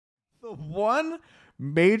The one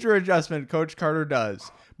major adjustment Coach Carter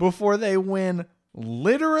does before they win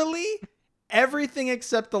literally everything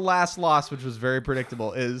except the last loss, which was very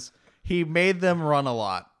predictable, is he made them run a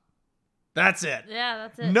lot. That's it. Yeah,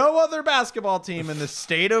 that's it. No other basketball team in the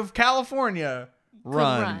state of California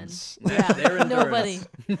runs. Yeah, nobody.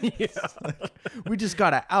 We just got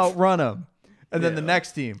to outrun them. And then the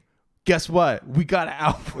next team, guess what? We got to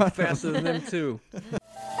outrun them. Faster than them, too.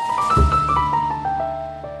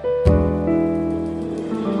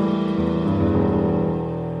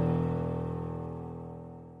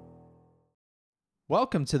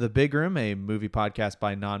 Welcome to The Big Room, a movie podcast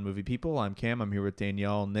by non-movie people. I'm Cam. I'm here with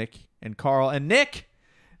Danielle, Nick, and Carl. And Nick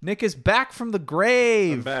is back from the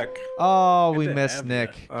grave. I'm back. Oh, we missed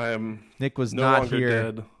Nick. Nick was no not longer here.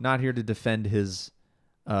 dead. Not here to defend his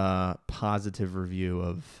positive review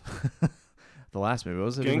of the last movie. What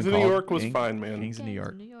was it? Gangs of New York was fine, man. Gangs of New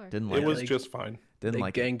York. Didn't It like was it. just fine. Didn't They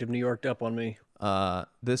like it. ganged of New York up on me.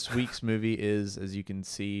 This week's movie is, as you can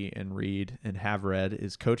see and read and have read,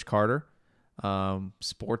 is Coach Carter.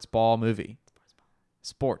 Sports ball movie.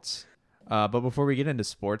 Sports. But before we get into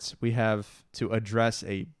sports, we have to address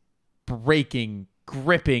a breaking,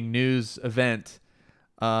 gripping news event.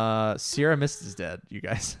 Sierra Mist is dead, you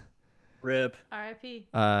guys. Rip. R.I.P.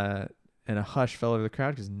 And a hush fell over the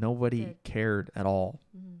crowd because nobody cared at all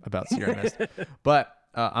about Sierra Mist. But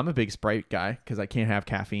I'm a big Sprite guy because I can't have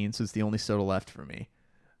caffeine, so it's the only soda left for me.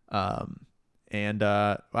 And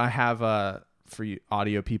I have for you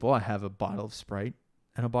audio people, I have a bottle of Sprite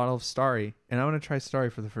and a bottle of Starry, and I'm gonna try Starry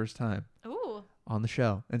for the first time Ooh, on the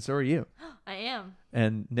show, and so are you. I am.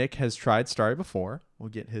 And Nick has tried Starry before. We'll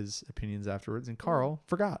get his opinions afterwards. And Carl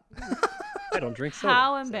forgot. I don't drink soda.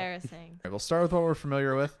 How so- embarrassing. All right, we'll start with what we're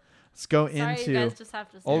familiar with. Let's go Sorry, into. you guys just have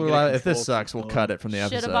to say. Oh, gotta if this control sucks, we'll people. cut it from the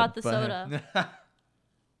Shit episode. about the but- soda.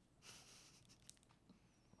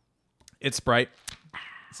 It's Sprite.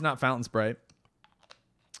 It's not Fountain Sprite.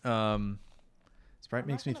 Sprite I'm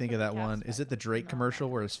makes not me gonna think put of the that cap one. Sprite. Is it the Drake No. commercial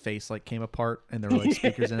where his face like came apart and there were like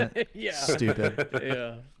speakers in it? Yeah. Stupid.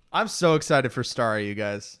 Yeah. I'm so excited for Starry, you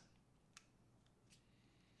guys.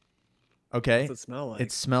 Okay. What's it smell like?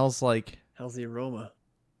 It smells like How's the aroma?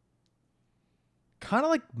 kind of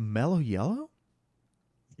like mellow yellow.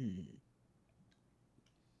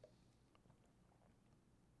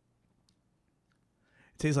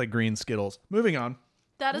 It tastes like green Skittles. Moving on.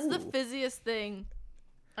 That is the fizziest thing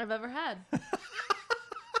I've ever had.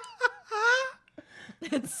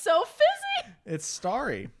 It's so fizzy. It's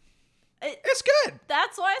Starry. It, It's good.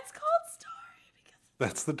 that's why it's called Starry. Because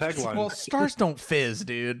That's the tagline. Well, stars don't fizz,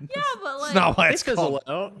 dude. yeah, but It's like not why They it's fizzle called.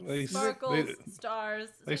 out. they, sparkles, they, stars.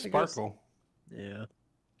 they sparkle. Yeah.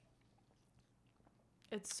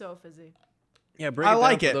 It's so fizzy. Yeah, break I it down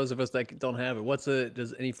like for it. those of us that don't have it.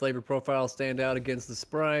 Does any flavor profile stand out against the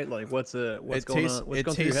Sprite? Like what's going on? What's going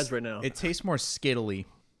through your heads right now? It tastes more skittly.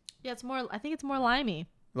 Yeah, it's more. I think it's more limey.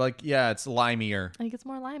 Like, yeah, it's limier. I think it's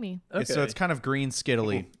more limey. So it's kind of green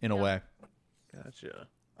skittly in a Yeah. way. Gotcha.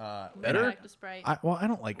 Better? Back to Sprite. I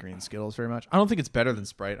don't like green Skittles very much. I don't think it's better than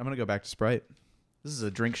Sprite. I'm going to go back to Sprite. This is a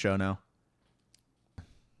drink show now.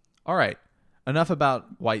 All right. Enough about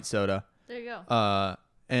white soda. There you go.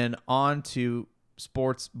 And on to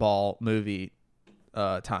sports ball movie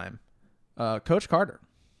time. Coach Carter.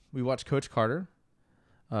 We watched Coach Carter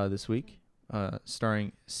this week,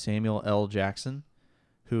 starring Samuel L. Jackson,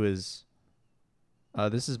 who is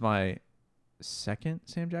this is my second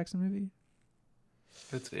Sam Jackson movie.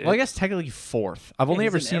 That's it. Well, I guess technically fourth. I've only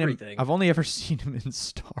he's ever in seen him. everything. I've only ever seen him in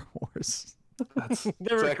Star Wars. That's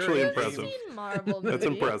Never actually occurred to me. impressive. I've seen Marvel That's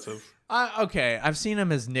movies. impressive. Okay, I've seen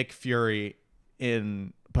him as Nick Fury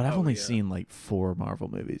but I've Oh, only yeah. seen like 4 Marvel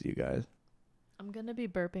movies. You guys. I'm gonna be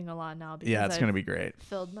burping a lot now because Yeah, it's I've gonna be great.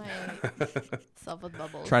 filled myself with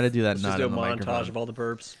bubbles. Try to do that Let's not just do a in the montage microphone. of all the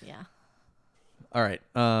burps. Yeah. All right.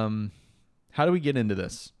 How do we get into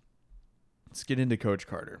this? Let's get into Coach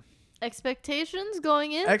Carter. Expectations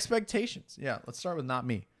going in. Expectations. Yeah, let's start with not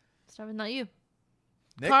me. Start with not you.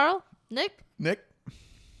 Nick? Carl. Nick. Nick?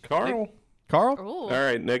 Carl. Carl? Ooh. All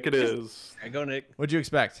right, Nick it is. I go, Nick. What'd you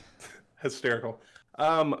expect? Hysterical.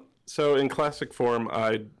 So in classic form,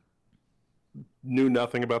 I knew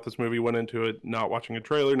nothing about this movie, went into it not watching a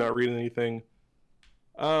trailer, not reading anything.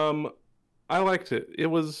 I liked it. It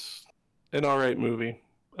was an all right movie.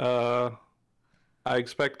 I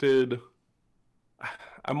expected.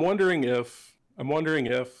 I'm wondering if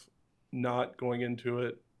not going into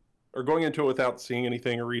it or going into it without seeing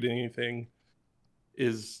anything or reading anything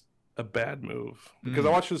is a bad move, because I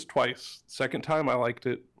watched this twice. Second time, I liked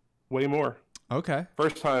it way more. Okay.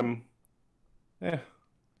 First time, Eh.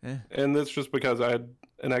 and that's just because I had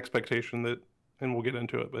an expectation that, and we'll get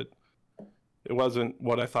into it, but It wasn't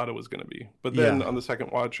what I thought it was going to be. But then Yeah. on the second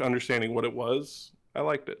watch, understanding what it was, I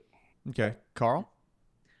liked it. Okay, Carl.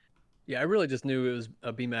 Yeah, I really just knew it was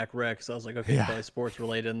a BMAC wreck, so I was like, okay, Yeah. probably sports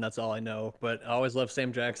related, and that's all I know. But I always loved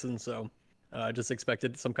Sam Jackson, so I just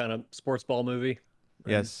expected some kind of sports ball movie.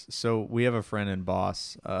 Yes. So we have a friend and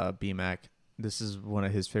boss, BMAC. This is one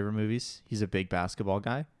of his favorite movies. He's a big basketball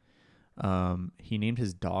guy. He named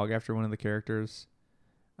his dog after one of the characters.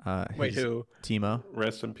 Wait, who? Timo.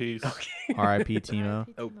 Rest in peace. R.I.P. Timo.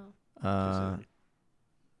 R.I.P. Oh. Timo.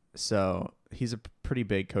 So he's a pretty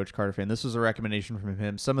big Coach Carter fan. This was a recommendation from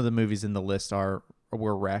him. Some of the movies in the list were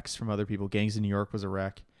wrecks from other people. Gangs of New York was a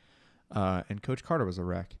wreck, and Coach Carter was a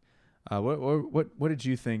wreck. What did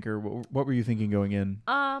you think, or what were you thinking going in?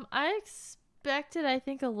 I expected, I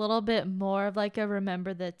think, a little bit more of like a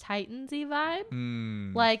Remember the Titans-y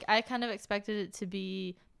vibe. Like, I kind of expected it to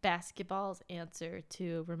be basketball's answer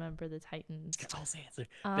to Remember the Titans. Basketball's answer.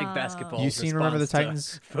 Big basketball. You seen Remember the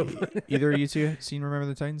Titans? Either of you two seen Remember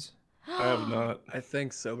the Titans? I have not. I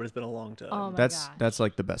think so, but it's been a long time. Oh my That's gosh.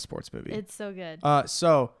 like the best sports movie. It's so good.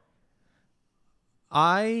 So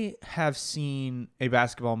I have seen a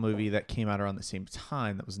basketball movie that came out around the same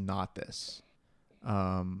time that was not this.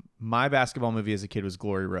 My basketball movie as a kid was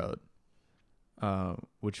Glory Road,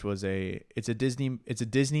 which was it's a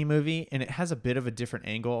Disney movie, and it has a bit of a different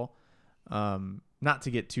angle. Not to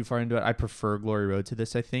get too far into it, I prefer Glory Road to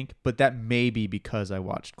this, I think, but that may be because I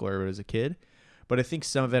watched Glory Road as a kid. But I think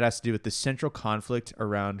some of it has to do with the central conflict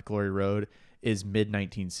around Glory Road is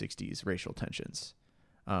mid-1960s racial tensions.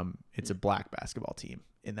 It's a black basketball team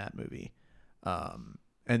in that movie.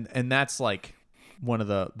 And that's like one of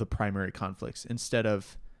the primary conflicts. Instead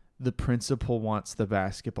of the principal wants the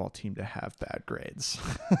basketball team to have bad grades.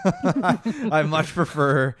 I much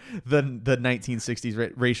prefer the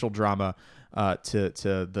 1960s racial drama to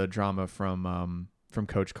the drama from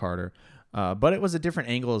Coach Carter. But it was a different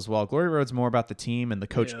angle as well. Glory Road's more about the team, and the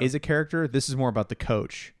coach is a character. This is more about the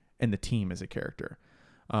coach and the team as a character.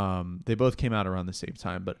 They both came out around the same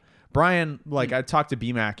time. But Brian, I talked to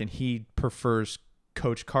BMAC, and he prefers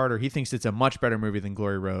Coach Carter. He thinks it's a much better movie than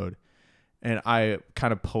Glory Road. And I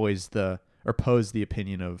kind of posed the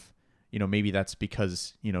opinion of, maybe that's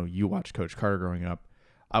because, you watched Coach Carter growing up.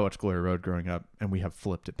 I watched Glory Road growing up, and we have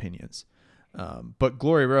flipped opinions. But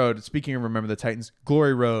Glory Road, speaking of Remember the Titans,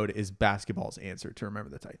 Glory Road is basketball's answer to Remember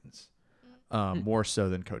the Titans, more so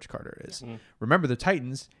than Coach Carter is. Remember the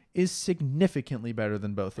Titans is significantly better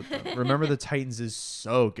than both of them. Remember the Titans is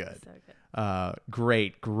so good. So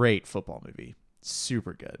good. Great football movie.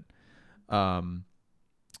 Super good.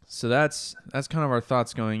 So that's kind of our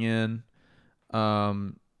thoughts going in.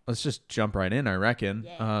 Let's just jump right in, I reckon.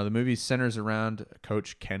 Yeah. The movie centers around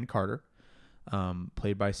Coach Ken Carter,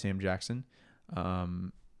 played by Sam Jackson,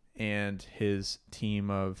 and his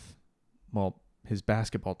his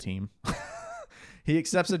basketball team. He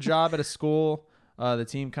accepts a job at a school. The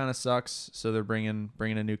team kind of sucks, so they're bringing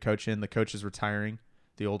a new coach in. The coach is retiring.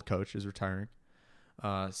 The old coach is retiring.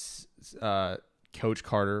 Coach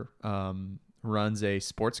Carter runs a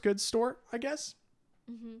sports goods store, I guess,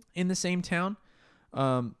 in the same town.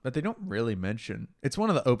 But they don't really mention. It's one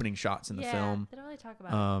of the opening shots in the film. They don't really talk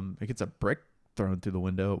about It gets a brick thrown through the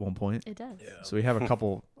window at one point. it. It does. Yeah. So we have a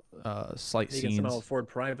couple slight He gets an scenes. all Ford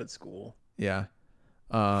private school. Yeah.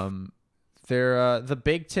 They're the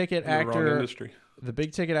big ticket In the wrong actor. industry. The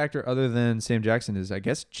big ticket actor, other than Sam Jackson, is I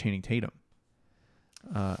guess Channing Tatum.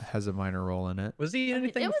 Has a minor role in it. Was he in I mean,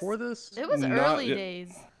 anything it was- before this? It was Not early yet.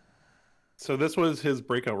 days. So this was his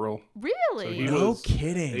breakout role. Really? he No was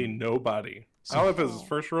kidding. A nobody. I don't know if it was his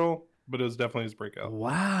first role, but it was definitely his breakout.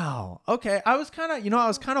 Wow. Okay. I was kind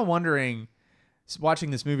of wondering, watching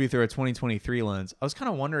this movie through a 2023 lens, I was kind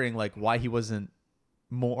of wondering why he wasn't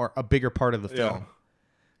a bigger part of the film. Yeah.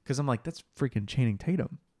 Because I'm like, that's freaking Channing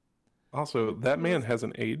Tatum. Also, that man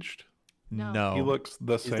hasn't aged. No. No. He looks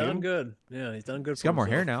the He's same. done good. Yeah, he's done good. He's got more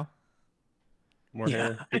hair now. More Yeah.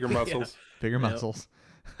 hair, bigger Yeah. muscles. Bigger Yep. muscles.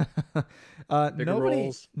 Bigger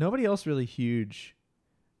roles. Nobody else really huge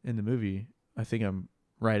in the movie. I think I'm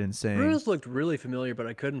right in saying. Bruce looked really familiar, but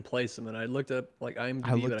I couldn't place him, and I looked up IMDb,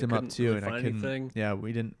 I looked but him I up couldn't too, really and I find couldn't. anything. Yeah,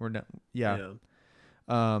 we didn't. We're not. Yeah.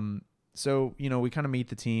 Yeah. So we kind of meet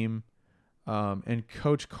the team, and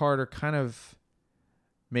Coach Carter kind of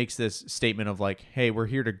makes this statement of hey, we're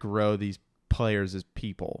here to grow these players as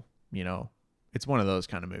people. It's one of those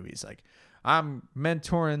kind of movies. I'm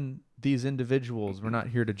mentoring these individuals. We're not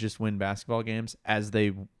here to just win basketball games, as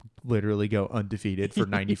they literally go undefeated for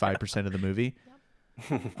 95% of the movie.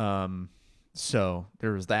 So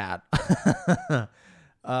there was that.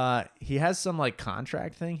 He has some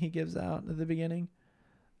contract thing he gives out at the beginning.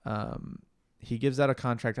 he gives out a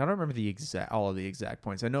contract. I don't remember all of the exact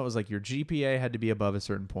points. I know it was like your GPA had to be above a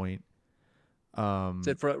certain point.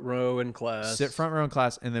 Sit front row in class. Sit front row in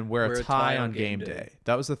class, and then wear a tie on game day.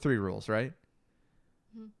 That was the 3 rules, right?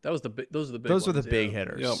 That was those are the big Those were ones, the big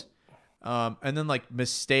hitters. Yep. And then like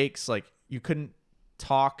mistakes, like you couldn't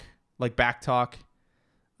talk, like back talk,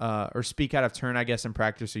 or speak out of turn, I guess, in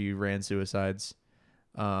practice, or you ran suicides.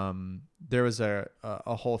 There was a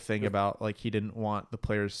whole thing about like he didn't want the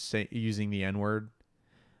players using the N-word.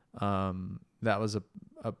 That was a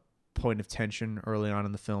point of tension early on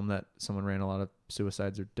in the film that someone ran a lot of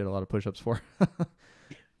suicides or did a lot of push-ups for.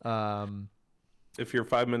 If you're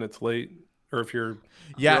 5 minutes late, or if you're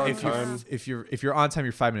if you're on time,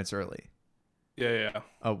 you're 5 minutes early. Yeah.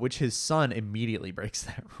 Which his son immediately breaks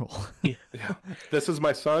that rule. Yeah. This is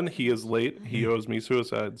my son. He is late. He owes me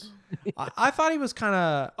suicides. I thought he was kind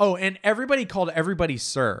of. Oh, and everybody called everybody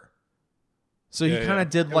sir. So he kind of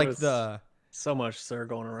did like so much sir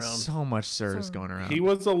going around. So much sirs going around. He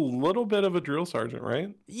was a little bit of a drill sergeant,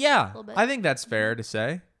 right? Yeah, I think that's fair to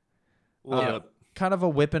say. Kind of a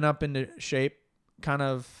whipping up into shape, kind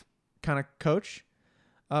of coach,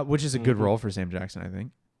 which is a good role for Sam Jackson, I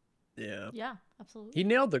think. Yeah, absolutely. He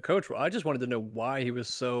nailed the coach role. I just wanted to know why he was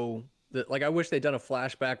so like. I wish they'd done a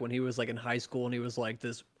flashback when he was like in high school and he was like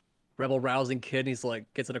this rebel rousing kid. And he's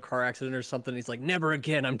like gets in a car accident or something. He's like, never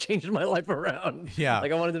again. I'm changing my life around. Yeah.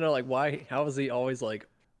 Like I wanted to know like why. How is he always like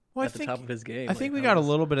at the top of his game? I think we got a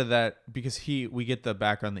little bit of that because we get the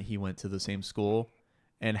background that he went to the same school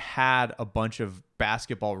and had a bunch of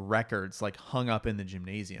basketball records like hung up in the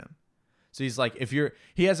gymnasium. So he's like,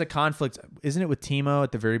 he has a conflict, isn't it with Timo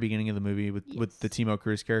at the very beginning of the movie with the Timo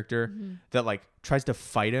Cruz character that like tries to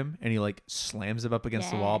fight him and he like slams him up against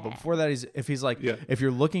the wall. But before that, if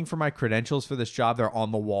you're looking for my credentials for this job, they're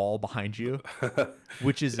on the wall behind you,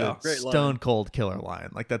 which is a stone cold killer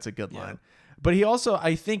line. Like that's a good line. But he also,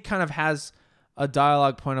 I think, kind of has a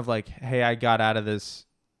dialogue point of like, hey, I got out of this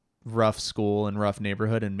rough school and rough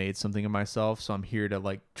neighborhood and made something of myself. So I'm here to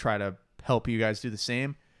like try to help you guys do the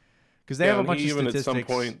same. Because they have a bunch of statistics. At some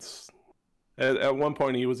points, at one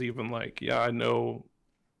point, he was even like, "Yeah, I know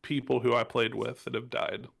people who I played with that have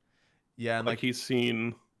died." Yeah, and like he's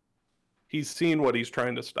seen what he's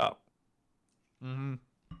trying to stop. Mm-hmm.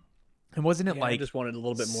 And wasn't it like I just wanted a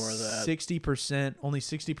little bit more of that? 60%, only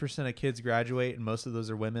 60% of kids graduate, and most of those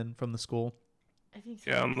are women from the school. I think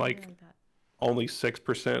so. Yeah, I'm like only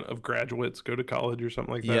 6% of graduates go to college or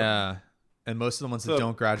something like that. Yeah. And most of the ones that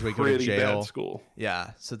don't graduate go to jail. Bad school.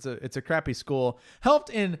 Yeah, so it's a crappy school. Helped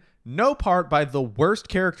in no part by the worst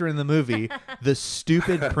character in the movie, the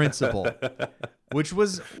stupid principal, which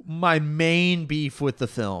was my main beef with the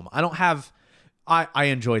film. I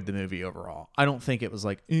enjoyed the movie overall. I don't think it was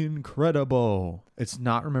like incredible. It's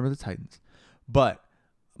not Remember the Titans, but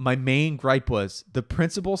my main gripe was the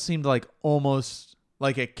principal seemed like almost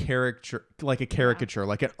like a caricature,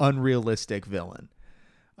 like an unrealistic villain.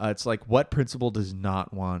 It's like, what principal does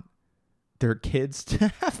not want their kids to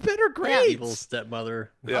have better grades? Evil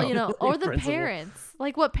stepmother. Yeah. Or the parents.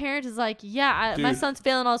 Like, what parent is like, my son's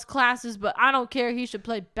failing all his classes, but I don't care. He should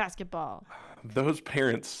play basketball. Those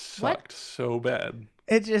parents sucked so bad.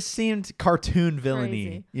 It just seemed cartoon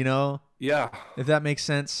villainy, Yeah. If that makes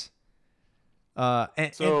sense.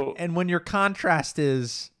 And when your contrast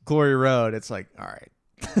is Glory Road, it's like, all right.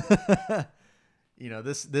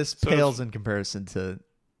 This pales in comparison to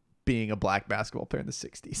being a black basketball player in the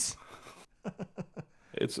 60s.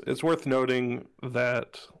 It's worth noting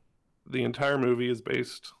that the entire movie is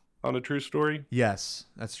based on a true story. Yes,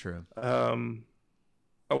 that's true. I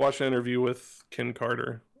watched an interview with Ken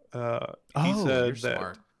Carter. He said that.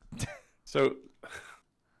 Smart. So,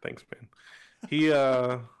 thanks, man.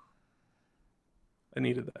 I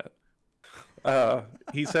needed that.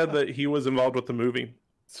 He said that he was involved with the movie,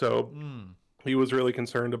 so he was really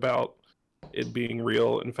concerned about it being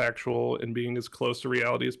real and factual and being as close to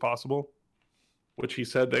reality as possible, which he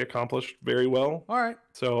said they accomplished very well. All right.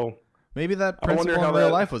 So maybe that principal in real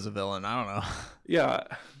life was a villain. I don't know. Yeah.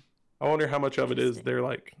 I wonder how much of it is they're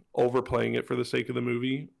like overplaying it for the sake of the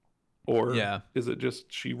movie, or is it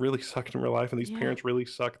just she really sucked in real life and these parents really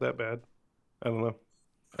suck that bad? I don't know.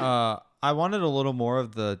 I wanted a little more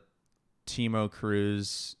of the Timo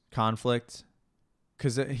Cruz conflict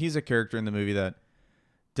because he's a character in the movie that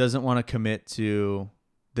doesn't want to commit to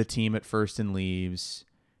the team at first and leaves,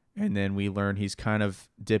 and then we learn he's kind of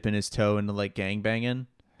dipping his toe into like gangbanging,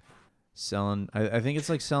 selling. I think it's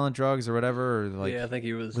like selling drugs or whatever. Or like I think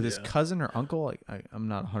he was with his cousin or uncle. Like I'm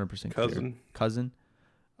not 100% clear. Cousin.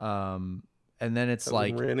 And then it's cousin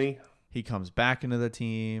like Rennie. He comes back into the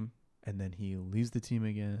team, and then he leaves the team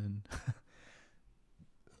again.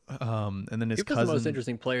 And then his He was cousin the most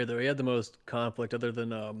interesting player, though. He had the most conflict, other than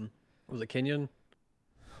was it Kenyon,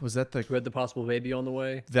 was that the who had the possible baby on the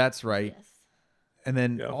way? that's right. Yes. And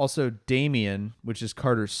then Yeah. also Damien, which is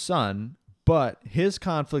Carter's son, but his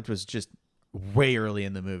conflict was just way early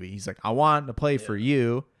in the movie. He's like, I want to play for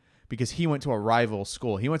you because he went to a rival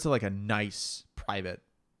school. He went to like a nice private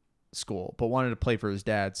school, but wanted to play for his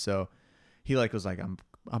dad. So he like was like,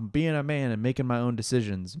 I'm being a man and making my own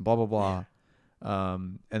decisions, and blah blah blah.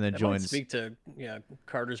 And then That might joins. speak to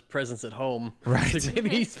Carter's presence at home. Right. Like, maybe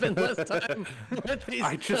he spent less time with these.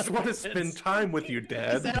 I just want to spend time with you, He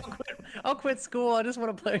said, Dad. I'll quit school. I just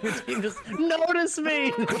want to play on your team. Just notice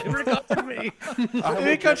me. Regard me. I will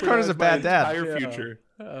Maybe Coach Carter's a jeopardize bad my dad. Entire Yeah. future.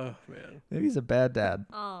 Oh man. Maybe he's a bad dad.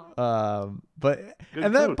 Oh. But Good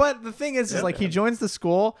and then coach. but the thing is Yeah, like he man. joins the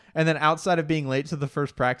school, and then outside of being late to the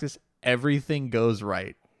first practice, everything goes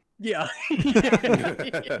right. Yeah.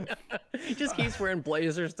 He just keeps wearing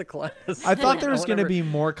blazers to class. I thought there was going to Whatever. be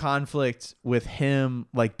more conflict with him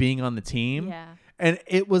like being on the team. Yeah. And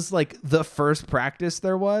it was like the first practice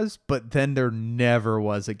there was, but then there never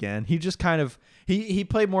was again. He just kind of he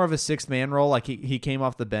played more of a sixth man role, like he came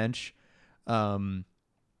off the bench.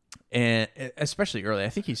 And especially early. I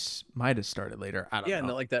think he might have started later. I don't Yeah, know.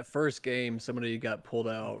 and like that first game, somebody got pulled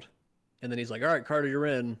out, and then he's like, "All right, Carter, you're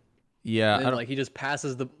in." Yeah, And I then don't- like he just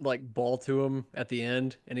passes the ball to him at the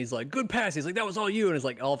end, and he's like, "Good pass." He's like, "That was all you," and it's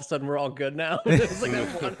like all of a sudden we're all good now. It's like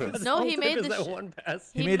that one. That's No, all he it took made was the that sh- one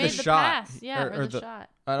pass. He made the the shot. pass. Yeah, Or or the shot.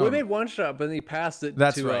 I Well, don't he made one shot, but then he passed it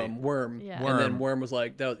That's to right. Worm. Yeah. And Worm. then Worm was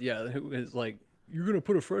like, who is like, "You're gonna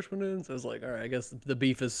put a freshman in?" So I was like, "All right, I guess the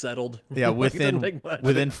beef is settled." Yeah, Like, it doesn't within take much.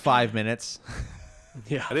 within 5 minutes.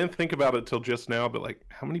 Yeah. I didn't think about it till just now, but like,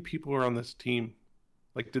 how many people are on this team?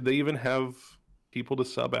 Like, did they even have people to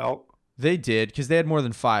sub out? They did because they had more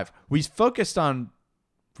than 5. We focused on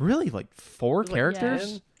really like 4 It was like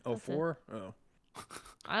characters. 10? Oh, That's it. 4? Oh.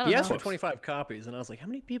 I don't He know. asked for 25 copies, and I was like, how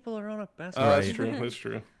many people are on a Oh, basketball that's Right. true. That's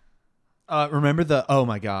true. Remember the oh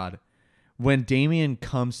my god, when Damien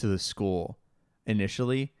comes to the school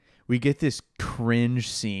initially, we get this cringe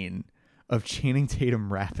scene of Channing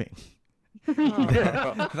Tatum rapping Oh.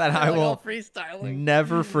 that I Like, all will freestyling.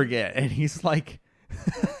 never forget. And he's like,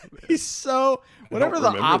 he's so whatever the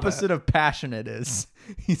remember opposite of passionate is.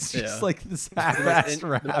 He's just Yeah. like this The most half-assed the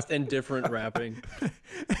rap, most indifferent rapping.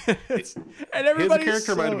 and everybody's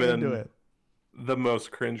character so might have been into it. the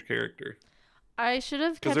most cringe character. I should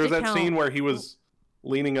have Because kept there was that account. scene where he was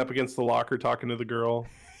leaning up against the locker talking to the girl.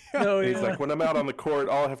 No, And he's yeah. like, when I'm out on the court,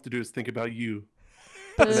 all I have to do is think about you.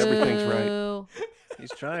 and everything's right. Boo.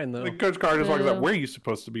 He's trying though. Like Coach Carter's walking about, Boo. where are you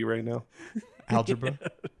supposed to be right now? Algebra.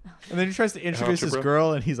 And then he tries to introduce his Algebra.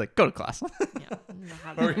 girl, and he's like, "Go to class." Yeah, I don't know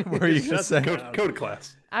how What to- were you gonna Shut say? the- Go to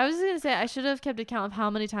class. I was gonna say I should have kept account of how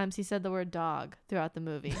many times he said the word dog throughout the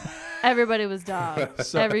movie. Everybody was dog.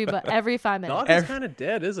 Every 5 minutes. Dog Ev- is kind of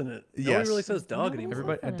dead, isn't it? Yes. Nobody really says dog No. anymore.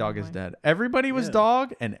 Everybody, a Nothing dog is anymore. dead. Everybody was Yeah.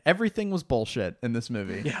 dog, and everything was bullshit in this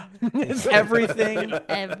movie. Yeah. Everything,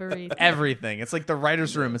 Everything. everything. It's like the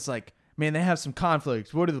writers' room. It's like, man, they have some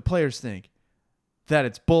conflicts. What do the players think? That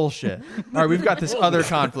it's bullshit. All right, we've got this other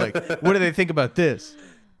conflict. What do they think about this?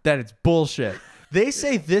 That it's bullshit. They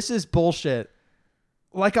say this is bullshit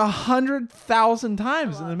like 100,000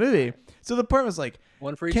 times in the movie. So the point was like,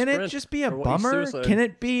 One for each can it sprint just be a for each bummer? suicide. Can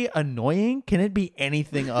it be annoying? Can it be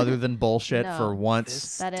anything other than bullshit No. for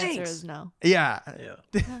once? That answer Stinks. is no. Yeah.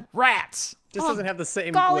 Yeah. Rats. Just Oh, doesn't have the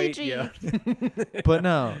same golly weight. gee. Yeah. But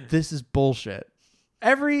no, this is bullshit.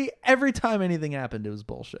 Every time anything happened, it was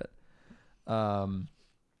bullshit.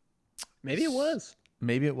 Maybe it was.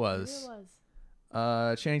 Maybe it It was.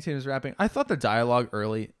 was. Channing Tatum's rapping. I thought the dialogue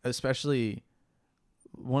early, especially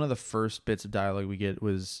one of the first bits of dialogue we get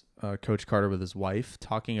was Coach Carter with his wife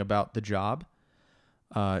talking about the job.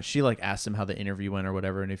 She like asked him how the interview went or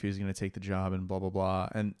whatever, and if he was going to take the job and blah blah blah,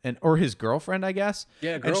 and or his girlfriend, I guess.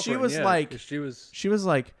 Yeah, And girlfriend. she was yeah, like, 'cause she was. she was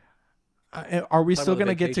like, "Are we Talking still about the going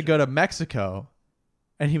to get to vacation. go to Mexico?"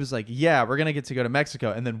 And he was like, "Yeah, we're going to get to go to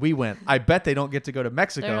Mexico." And then we went, "I bet they don't get to go to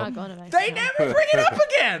Mexico." They're not going to Mexico. They never bring it up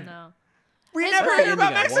again. No. We His never wife- hear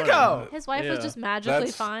about Ending at one. Mexico. His wife was Yeah. just magically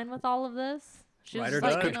That's- fine with all of this. She was Ride just or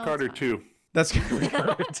like, die. you Coach know, Carter it's too. That's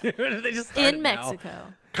Dude, they just started in now. Mexico.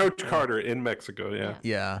 Coach Carter in Mexico. Yeah.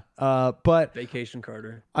 yeah. But Vacation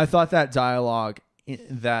Carter. I thought that dialogue,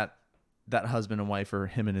 that husband and wife, or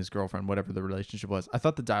him and his girlfriend, whatever the relationship was, I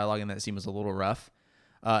thought the dialogue in that scene was a little rough.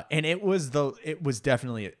 And it was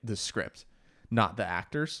definitely the script, not the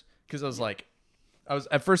actors. Because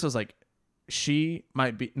at first I was like, she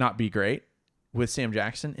might not be great with Sam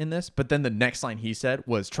Jackson in this, but then the next line he said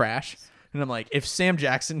was trash. And I'm like, if Sam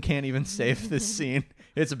Jackson can't even save this scene,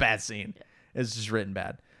 it's a bad scene. It's just written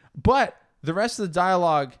bad. But the rest of the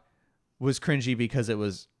dialogue was cringy because it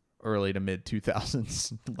was early to mid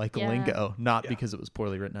 2000s like lingo, not because it was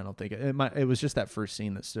poorly written. I don't think it was just that first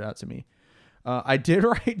scene that stood out to me. I did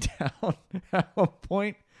write down at one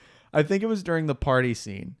point, I think it was during the party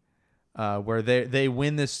scene, where they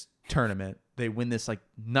win this tournament. They win this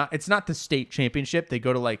it's not the state championship. They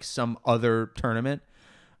go to like some other tournament,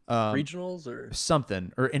 Regionals or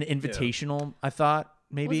something, or an invitational. I thought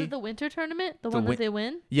maybe was it the winter tournament, the one that they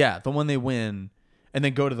win? Yeah, the one they win, and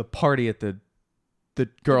then go to the party at the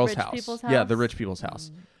girls' house. Yeah, the rich people's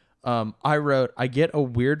house. I wrote, I get a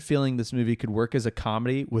weird feeling this movie could work as a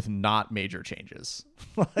comedy with not major changes.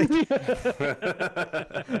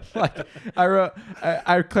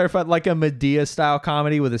 I clarified, like a Medea style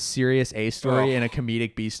comedy with a serious A story and a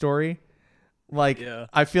comedic B story.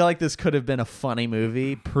 I feel like this could have been a funny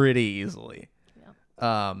movie pretty easily.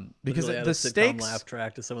 Because the stakes, laugh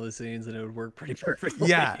track to some of the scenes, and it would work pretty perfectly.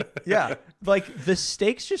 Yeah. Like the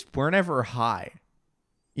stakes just weren't ever high,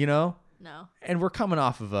 you know? No. And we're coming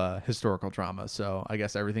off of a historical drama, so I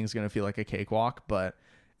guess everything's going to feel like a cakewalk, but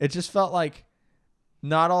it just felt like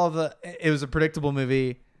not all of it was a predictable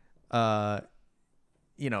movie,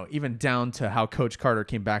 even down to how Coach Carter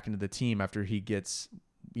came back into the team after he gets,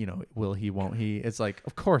 will he, won't he? It's like,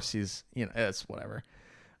 of course he's, it's whatever.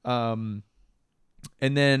 And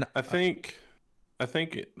then I think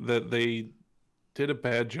that they did a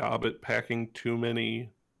bad job at packing too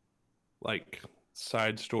many,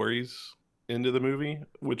 side stories into the movie,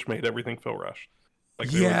 which made everything feel rushed.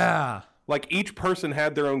 Each person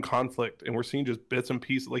had their own conflict, and we're seeing just bits and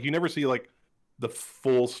pieces. You never see the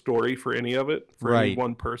full story for any of it for any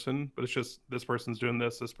one person, but it's just this person's doing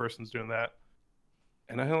this person's doing that,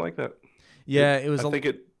 and I don't like that. Yeah, I think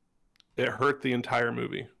it hurt the entire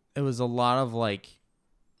movie. It was a lot of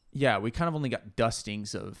we kind of only got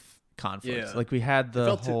dustings of conflicts. Yeah. We had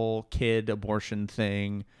the whole kid abortion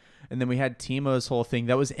thing. And then we had Timo's whole thing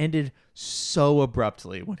that was ended so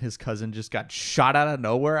abruptly when his cousin just got shot out of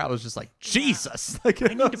nowhere. I was just like, Jesus! I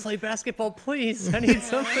need to play basketball, please. I need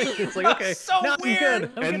something. It's like, okay, so now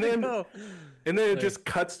weird. I'm good. And then it just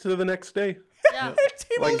cuts to the next day. Yeah.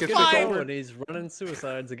 Timo's it's fine. over. And he's running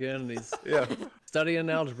suicides again, and he's studying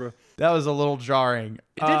algebra. That was a little jarring.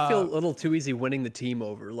 It did feel a little too easy winning the team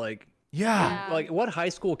over. Yeah. What high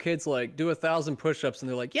school kids do 1,000 push-ups, and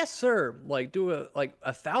they're like, yes, sir. Do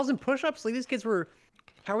 1,000 push-ups. These kids were,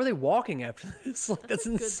 how are they walking after this? That's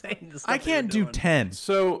insane. the stuff I they can't were do doing. 10.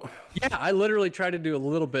 So Yeah, I literally tried to do a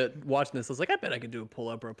little bit watching this. I was like, I bet I could do a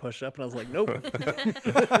pull-up or a push-up, and I was like, nope.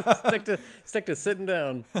 stick to sitting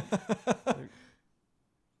down.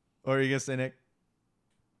 What are you gonna say, Nick?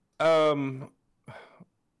 I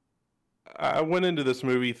went into this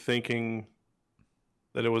movie thinking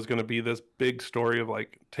that it was going to be this big story of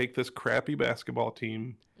take this crappy basketball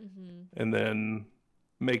team and then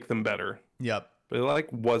make them better. Yep. But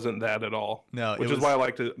it wasn't that at all. No, which is why I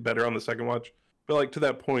liked it better on the second watch. But to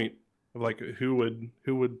that point of who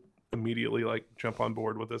would immediately jump on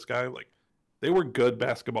board with this guy? They were good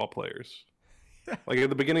basketball players. At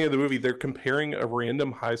the beginning of the movie, they're comparing a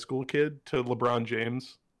random high school kid to LeBron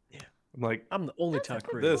James. Yeah. I'm like, I'm the only Tuck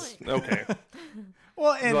this okay.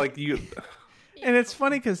 Well, and you. And it's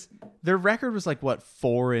funny because their record was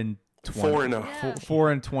 4-20,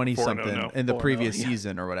 4-20 something in the previous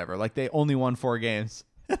season or whatever. They only won 4 games.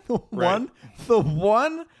 the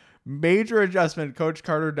one major adjustment Coach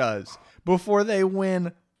Carter does before they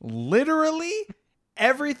win literally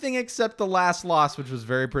everything except the last loss, which was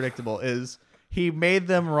very predictable, is he made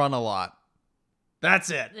them run a lot. That's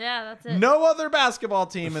it. Yeah, that's it. No other basketball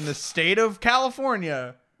team in the state of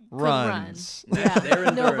California runs.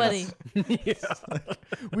 Yeah, nobody.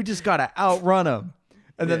 We just gotta outrun them,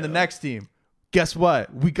 and then the next team, guess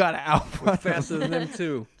what? We gotta outrun them. Faster than them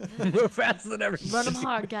too. We're faster than everybody. Run them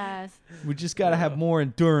hard, guys. We just gotta have more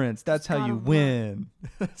endurance. That's how you win.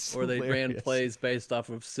 Or they ran plays based off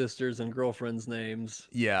of sisters and girlfriends' names.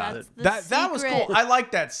 Yeah, That's the that was secret. cool. I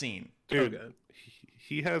like that scene. Dude, Okay.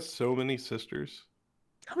 he has so many sisters.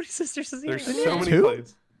 How many sisters does he There's have? so many Two?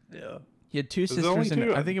 plays. Yeah. He had 2 There's only sisters,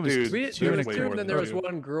 and two? I think it was Dude, We, two there and was a two, more and then than there was two.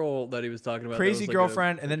 one girl that he was talking about. crazy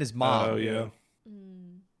girlfriend, and then his mom. Oh yeah.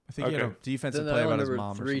 I think he had a Okay. defensive Then play I about his remember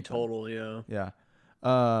mom. or 3 something. total. Yeah. Yeah.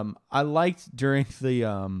 I liked during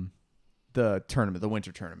the tournament, the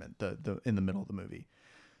winter tournament, the in the middle of the movie,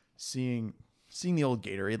 seeing the old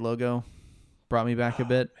Gatorade logo brought me back a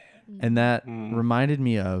bit, and that reminded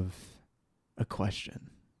me of a question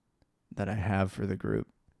that I have for the group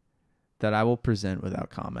that I will present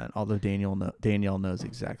without comment, although Danielle knows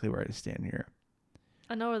exactly where I stand here.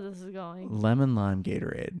 I know where this is going. Lemon lime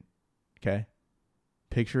Gatorade. Okay?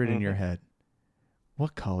 Picture it in your head.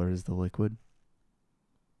 What color is the liquid?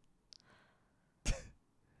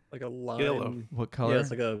 Like a lime. Yellow. What color? Yeah, it's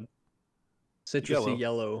like a citrusy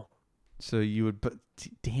yellow. So you would put.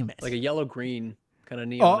 Damn it. Like a yellow green, kind of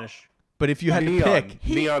neonish. But if you had Neon. to pick,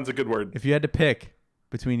 Neon's a good word. if you had to pick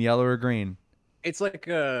between yellow or green, It's like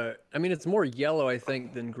I mean, it's more yellow, I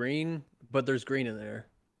think, than green, but there's green in there.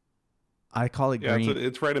 I call it Yeah, green.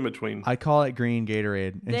 it's right in between. I call it green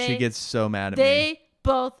Gatorade, and she They- gets so mad at me. They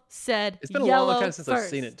both said It's been a yellow long time since I've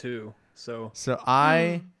seen first. it too. So So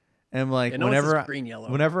I am like, I know it says whenever green yellow.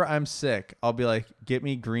 whenever I'm sick, I'll be like, get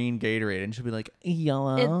me green Gatorade, and she'll be like,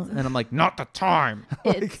 yellow, It's- and I'm like, not the time.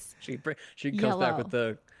 Like, It's she comes back with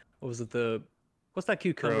Yellow. the what's that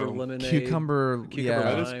cucumber Bro. lemonade? cucumber, Cucumber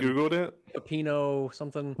yeah. I just lime. googled it. Pepino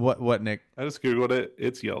something. What, Nick? I just googled it.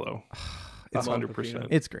 It's yellow. It's 100%.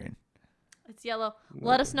 It's green. It's yellow.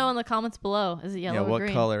 Let us know in the comments below. Is it yellow Yeah, or what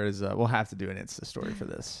green? color is? We'll have to do an Insta story for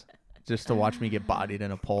this, just to watch me get bodied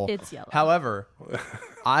in a poll. It's yellow. However,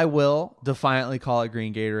 I will defiantly call it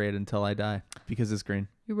green Gatorade until I die because it's green.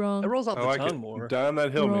 You're wrong. It rolls off I the like tongue it. more. Die on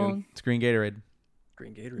that hill, You're man. wrong. It's green Gatorade.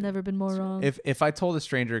 Green Gatorade. Never been more wrong. If I told a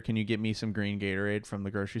stranger, can you get me some green Gatorade from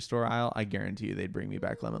the grocery store aisle, I guarantee you they'd bring me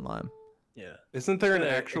back lemon lime. Yeah. Isn't there an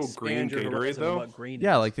Gonna actual green expand your Gatorade horizon of though? what green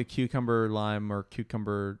Yeah, is. like the cucumber lime or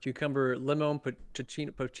cucumber cucumber lemon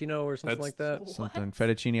pochino or something like that. something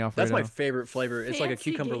fettuccine alfredo. That's my favorite flavor. It's like a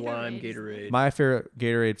Fancy cucumber lime Gatorades. Gatorade. My favorite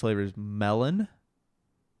Gatorade flavor is melon,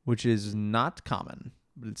 which is not common,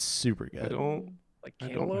 but it's super I good. don't. Like I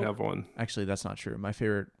cantaloupe. don't have one. Actually, that's not true. My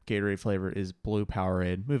favorite Gatorade flavor is blue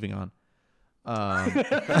Powerade. Moving on.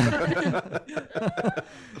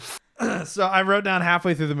 So I wrote down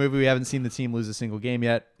halfway through the movie, we haven't seen the team lose a single game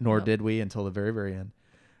yet, nor No. did we until the very, very end.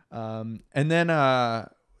 And then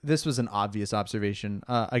this was an obvious observation.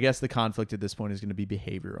 I guess the conflict at this point is going to be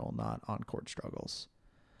behavioral, not on court struggles.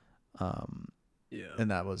 Yeah. And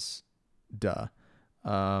that was duh.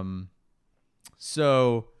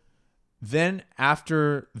 So then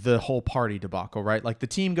after the whole party debacle, right? Like the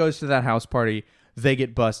team goes to that house party, they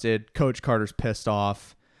get busted. Coach Carter's pissed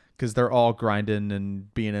off because they're all grinding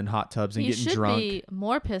and being in hot tubs and He getting should drunk. be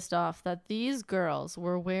more pissed off that these girls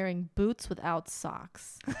were wearing boots without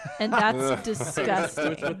socks, and that's disgusting.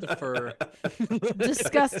 Switch with the fur.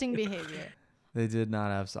 Disgusting behavior. They did not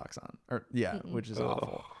have socks on. Or yeah, which is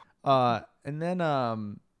Ugh. awful. And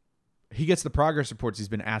then he gets the progress reports he's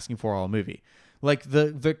been asking for all movie. Like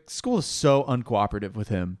the school is so uncooperative with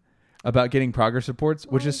him about getting progress reports,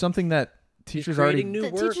 which is something that teachers already creating new The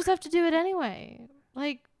work. teachers have to do it anyway.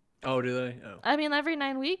 Like, Oh, do they? Oh. I mean, every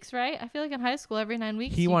 9 weeks, right? I feel like in high school, every 9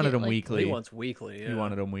 weeks. He you wanted get, them like, weekly. He wants weekly. Yeah. He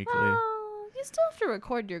wanted them weekly. Oh, you still have to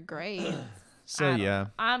record your grades. So I don't yeah. know.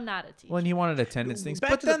 I'm not a teacher. Well, and he wanted attendance things,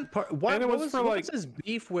 Back but to then why and it what was was, for, what like- was his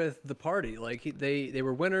beef with the party? Like they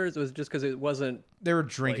were winners. It was just because it wasn't. they were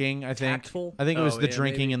drinking. I think. tactful? I think it was Oh, the yeah,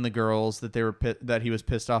 drinking maybe. and the girls that they were that he was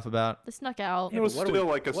pissed off about. They snuck out. Yeah, It was but what are still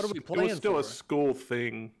we- like a. what are we It playing was still a for? school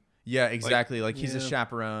thing. Yeah, exactly. Like he's a yeah.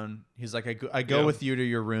 chaperone. He's like, I go Yeah. with you to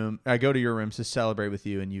your room. I go to your rooms to celebrate with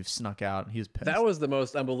you, and you've snuck out. He was pissed. That was the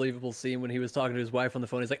most unbelievable scene when he was talking to his wife on the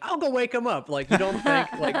phone. He's like, "I'll go wake him up." Like you don't think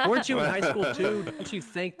like weren't you in high school too? Don't you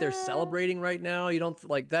think they're celebrating right now? You don't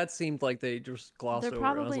like that seemed like they just glossed They're over. it.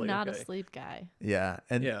 I was probably like, not okay. a sleep guy. Yeah,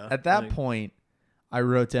 and Yeah, at that like- point, I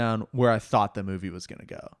wrote down where I thought the movie was gonna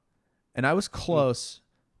go, and I was close,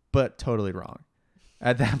 but totally wrong.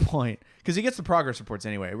 At that point, because he gets the progress reports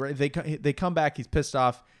anyway. Right? They come back. He's pissed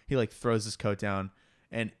off. He like throws his coat down,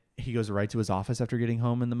 and he goes right to his office after getting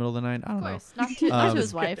home in the middle of the night. I Of don't know. course, not to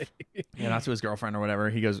his wife. Yeah, not to his girlfriend or whatever.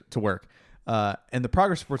 He goes to work. And the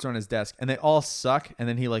progress reports are on his desk, and they all suck. And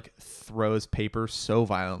then he like throws paper so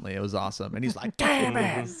violently. It was awesome. And he's like, "Damn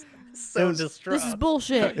it!" So distraught. This is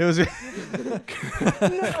bullshit. It was, no,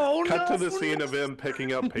 Cut to the scene of him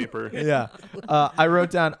picking up paper. yeah. I wrote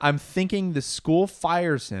down, I'm thinking the school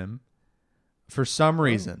fires him for some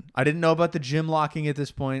reason. I didn't know about the gym locking at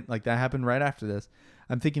this point. Like that happened right after this.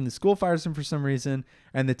 I'm thinking the school fires him for some reason,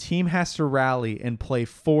 and the team has to rally and play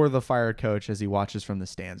for the fired coach as he watches from the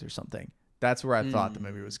stands or something. That's where I thought the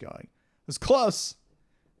movie was going. It was close,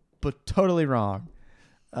 but totally wrong.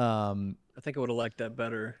 I think I would have liked that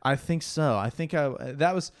better. I think so. I think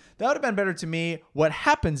that would have been better to me. What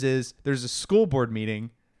happens is there's a school board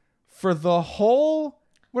meeting for the whole.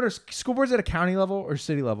 What are school boards at a county level or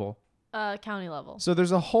city level? County level. So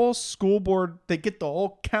there's a whole school board. They get the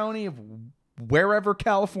whole county of wherever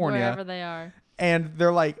California, Wherever they are. and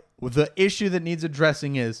they're like, the issue that needs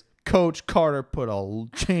addressing is Coach Carter put a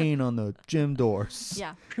chain on the gym doors.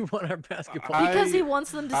 Yeah. We want our basketball. Because he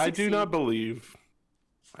wants them to I succeed. do not believe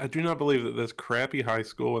that this crappy high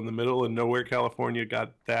school in the middle of nowhere, California,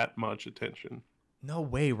 got that much attention. No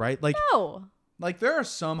way, right? Like No. there are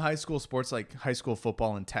some high school sports, like high school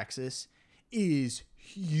football in Texas is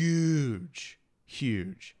huge.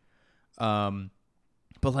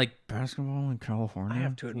 But like basketball in California. I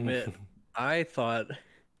have to admit, I thought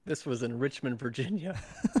this was in Richmond, Virginia.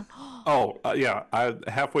 Oh, yeah. I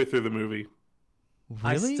halfway through the movie,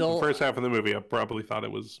 I Really? still, first half of the movie, I probably thought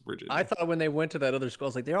it was Virginia. I thought when they went to that other school, I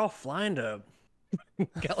was like, they're all flying to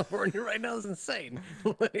California right now. It's insane.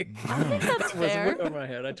 Like, I think that's it was fair. way over my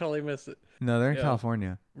head. I totally missed it. No, they're in Yeah.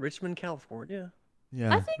 California. Richmond, California.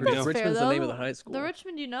 Yeah. I think that's fair Richmond's though. the name of the high school. The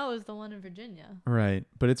Richmond you know is the one in Virginia. Right.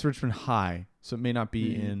 But it's Richmond High, so it may not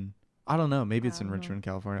be Mhm. in I don't know. Maybe it's I in don't know. Richmond,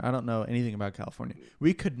 California. I don't know anything about California.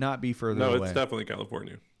 We could not be further No, away. it's definitely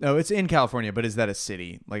California. No, it's in California, but is that a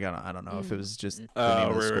city? Like I don't know if it was just the name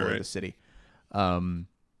of the right, school or right. the city.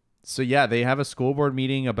 So yeah, they have a school board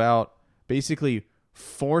meeting about basically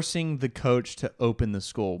forcing the coach to open the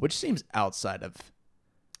school, which seems outside of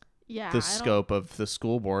Yeah. the scope of the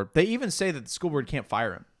school board. They even say that the school board can't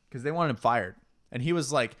fire him because they want him fired. And he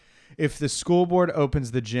was like, if the school board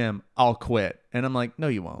opens the gym, I'll quit. And I'm like, no,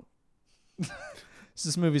 you won't.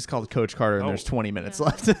 This movie's called Coach Carter, and Oh. there's 20 minutes Yeah.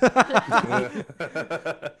 left.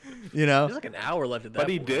 You know? There's like an hour left at that But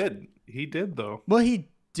he point. did. He did, though. Well, he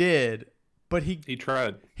did, but he He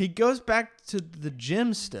tried. goes back to the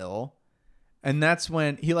gym still, and that's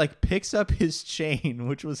when he like picks up his chain,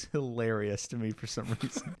 which was hilarious to me for some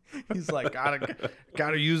reason. He's like,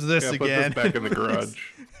 gotta use this Yeah, put again. this back in the garage.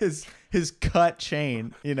 his cut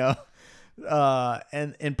chain, you know,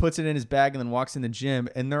 and puts it in his bag and then walks in the gym,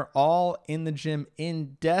 and they're all in the gym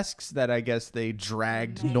in desks that I guess they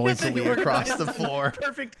dragged noisily across the floor.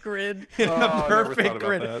 Perfect grid. In Oh, I a never thought perfect about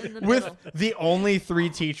grid that. In the with middle. the only 3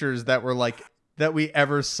 teachers that were like that we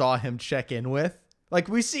ever saw him check in with. Like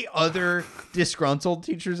we see other disgruntled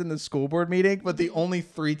teachers in the school board meeting, but the only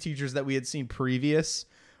 3 teachers that we had seen previous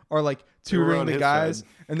are like They were tutoring on the his guys, side.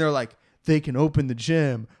 and they're like, they can open the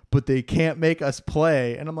gym, but they can't make us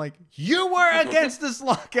play. And I'm like, you were against this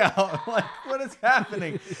lockout. Like, what is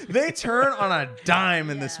happening? They turn on a dime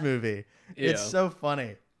in this Yeah. movie. It's Yeah. so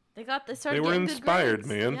funny. They started They were getting good inspired, grades.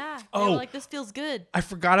 man. Yeah. They Oh. were like, this feels good. I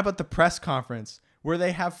forgot about the press conference where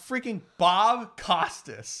they have freaking Bob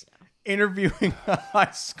Costas interviewing a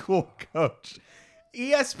high school coach.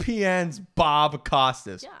 ESPN's Bob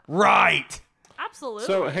Costas. Yeah. Right. Absolutely.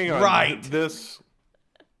 So hang on. Right. This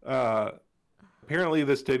apparently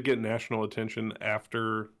this did get national attention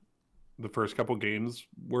after the first couple games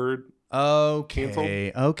were. Okay. Canceled?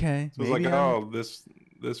 Okay. So it was like, Maybe I'm- oh,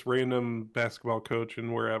 this random basketball coach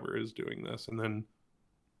in wherever is doing this, and then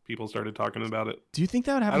people started talking about it. Do you think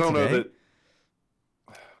that would I happen don't today? know that.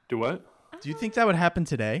 Do what? Do you think that would happen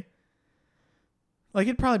today? Like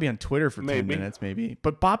it'd probably be on Twitter for 10 Maybe. minutes, maybe.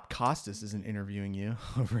 But Bob Costas isn't interviewing you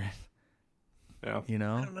over it. Yeah. You I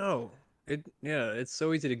know? don't know. It's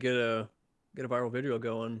so easy to get a viral video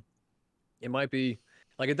going. It might be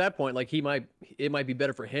like at that point, like it might be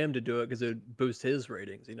better for him to do it because it would boost his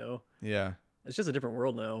ratings. You know, Yeah. it's just a different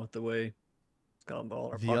world now with the way it's gone by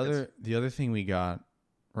all our pockets. The other thing we got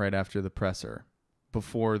right after the presser,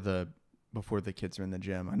 before the kids are in the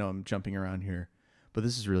gym. I know I'm jumping around here, but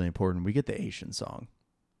this is really important. We get the Asian song,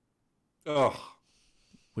 Oh,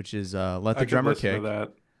 which is "Let I the could Drummer listen to Kick."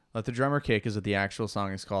 that. "Let the Drummer Kick" is what the actual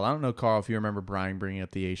song is called. I don't know, Carl, if you remember Brian bringing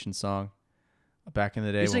up the Asian song back in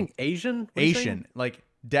the day. You're when- saying Asian? What are you saying? Asian, like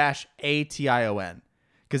 -ATION,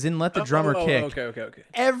 because in "Let the Drummer Oh, Kick," Okay.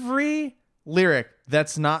 every lyric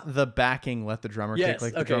that's not the backing "Let the Drummer Kick," Yes,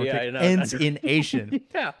 like the okay, drummer yeah, kick, I know. ends in Asian.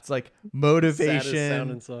 Yeah. It's like Saddest motivation.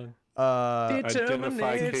 sounding song.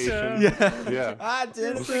 Identification. Yeah. Yeah.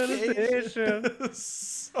 Identification.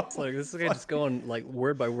 It's like this guy just going like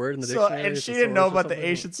word by word in the So, dictionary. and It's she a didn't know source or about the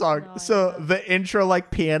something. Asian song. No, I So didn't know. the intro like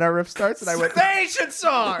piano riff starts, and I went, the Asian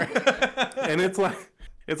song. And it's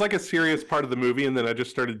like a serious part of the movie, and then I just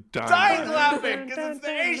started dying. Dying laughing because it's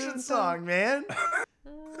the Asian song, man.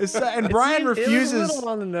 And Brian It was a refuses. little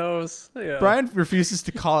on the nose. Yeah. Brian refuses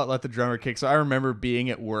to call it "Let the Drummer Kick." So I remember being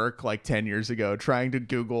at work like 10 years ago trying to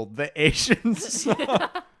Google the Asian song,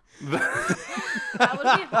 That would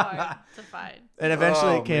be hard to find. and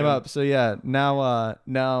eventually Oh, it came man. up. So yeah, now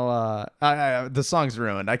the song's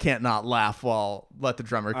ruined. I can't not laugh while "Let the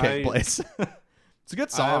Drummer Kick" I- plays. It's a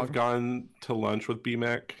good song. I've gone to lunch with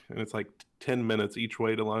BMAC, and it's like 10 minutes each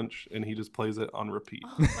way to lunch, and he just plays it on repeat.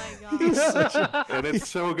 Oh my god. And it's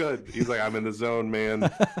so good. He's like, I'm in the zone, man.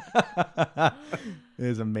 He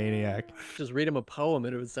is a maniac. Just read him a poem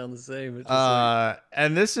and it would sound the same. It's just like,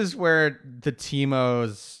 And this is where the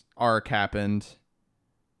Timo's arc happened,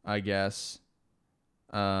 I guess.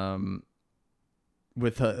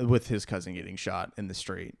 With his cousin getting shot in the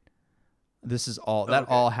street. This is all that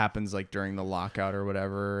all happens like during the lockout or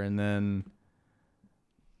whatever, and then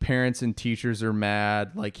parents and teachers are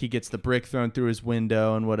mad. Like he gets the brick thrown through his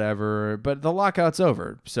window and whatever, but the lockout's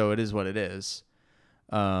over, so it is what it is.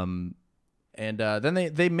 And then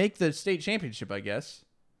they make the state championship, I guess.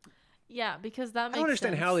 Yeah, because that makes I don't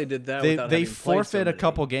understand sense. how they did that. They without having played forfeit a somebody.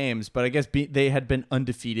 couple games, but I guess they had been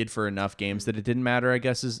undefeated for enough games that it didn't matter. I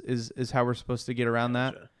guess is how we're supposed to get around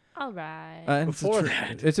that. Gotcha. All right. And it's a Before true-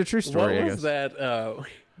 that, it's a true story. What I was guess. that?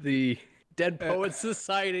 The Dead Poets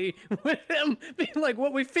Society with him being like,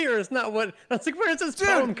 "What we fear is not what." I was like, "Where's this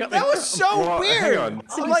poem coming That was from?" so Well, weird. hang on.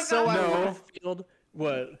 Seems Like, so out no. of left field.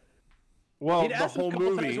 What? Well, He'd the asked him a whole couple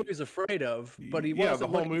times movie. what he's afraid of, but he Yeah, wasn't the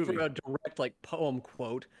whole looking for movie. a direct like poem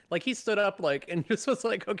quote. Like he stood up like and just was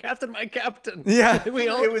like, "Oh, Captain, my Captain." Yeah, we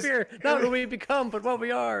all it was- fear not what we become, but what we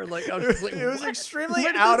are. Like I was just like, It was "What? extremely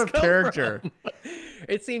Where did out this of come character. from?"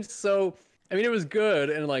 It seems so. I mean, it was good,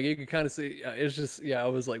 and like you could kind of see. It's just, yeah. I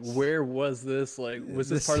was like, where was this? Like, was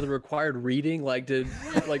this part of the required reading? Like, did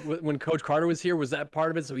like when Coach Carter was here, was that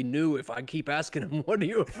part of it? So he knew if I keep asking him, what are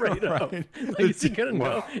you afraid of? Right. Like, is he gonna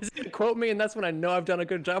know? Is he gonna quote me? And that's when I know I've done a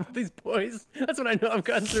good job with these boys. That's when I know I've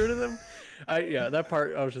gotten through to them. Yeah, that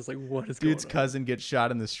part I was just like, what is Dude's going on? cousin gets shot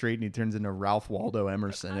in the street and he turns into Ralph Waldo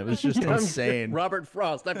Emerson. It was just I'm insane. Robert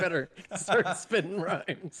Frost. I better start spitting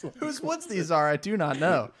rhymes. Whose woods these are, I do not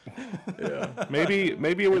know. Maybe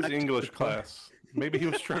it was English class. Maybe he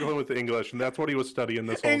was struggling with English, and that's what he was studying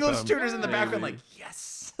this whole English time. tutors in the background, like,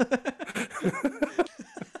 yes.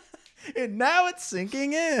 And now it's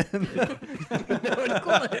sinking in.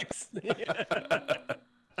 Clicks.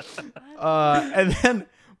 And then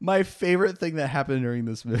my favorite thing that happened during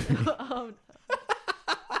this movie. Oh,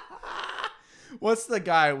 What's the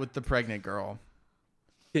guy with the pregnant girl?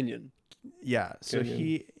 Kenyon. Yeah, so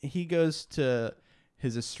Kenyon. he goes to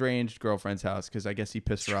his estranged girlfriend's house because I guess he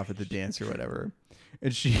pissed her off at the dance or whatever,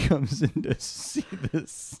 and she comes in to see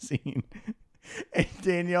this scene, and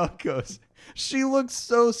Danielle goes, "She looks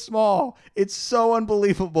so small. It's so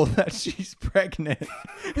unbelievable that she's pregnant."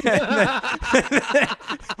 And then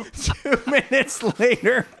 2 minutes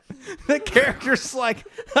later, the character's like,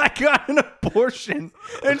 "I got an abortion,"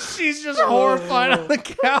 and she's just horrified on the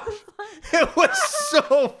couch. It was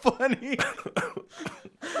so funny.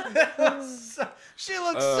 She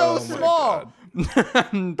looks so Oh my small.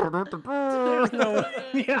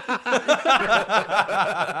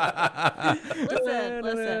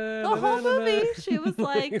 listen. The whole movie, she was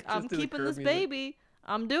like, Just "I'm do the keeping this curb music. baby.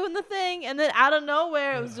 I'm doing the thing," and then out of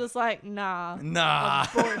nowhere, it was just like, "Nah, Nah.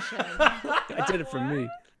 abortion." I did it for me.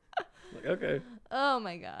 Like, okay. Oh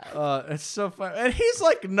my god. It's so funny. And he's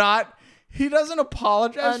like not, he doesn't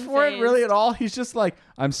apologize for it really Unfazed. at all. He's just like,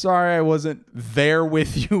 "I'm sorry I wasn't there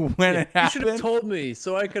with you when it You should have happened." told me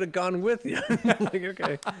so I could have gone with you. Like,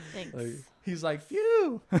 okay. Thanks. He's like,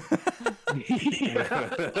 "Phew."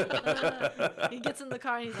 He gets in the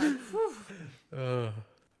car and he's like, "Whew." Oh,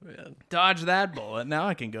 man. Dodge that bullet. Now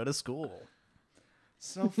I can go to school.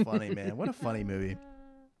 So funny, man. What a funny movie.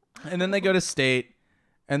 And then they go to state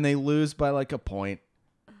and they lose by like a point.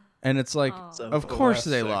 And it's like, Oh. So of for the course last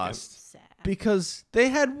they second. lost. Sad. Because they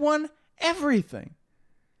had won everything.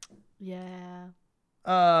 Yeah.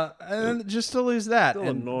 And then just to lose that. Still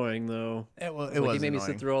And annoying though. it was Like, you made me annoying.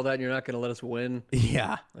 sit through all that, and you're not gonna let us win.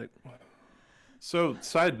 Yeah. Like, So,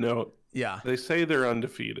 side note, Yeah. they say they're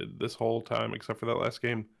undefeated this whole time, except for that last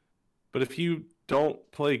game. But if you don't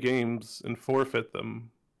play games and forfeit them,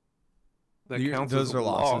 that counts those as are a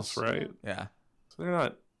losses. loss, right? Yeah. So they're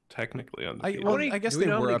not technically undefeated. Well, how many- I guess do we they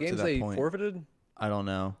know how were many up to games that they point. forfeited? I don't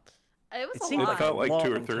know. It was It a seemed lot. It felt like 2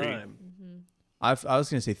 or long 3. time. I was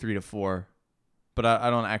going to say 3 to 4, but I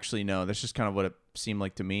don't actually know. That's just kind of what it seemed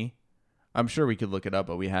like to me. I'm sure we could look it up,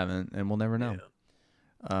 but we haven't, and we'll never know.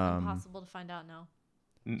 Impossible to find out now.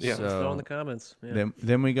 Yeah. So- Let us know in the comments. Yeah.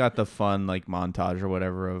 Then we got the fun like montage or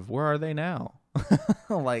whatever of where are they now?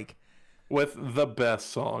 Like, With the best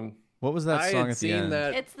song. what was that I song had at the seen end?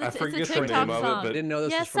 that. It's I a forget the TikTok name of it, song. I but- didn't know this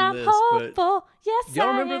was Yes, from I'm this, but hopeful. Yes, y'all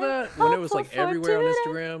I remember am that when it was like hopeful for everywhere on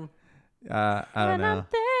today. Instagram? I don't When I'm know.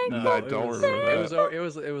 thankful. I it don't was, remember it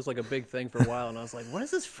that. it was like a big thing for a while, and I was like, "What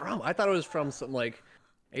is this from?" I thought it was from some like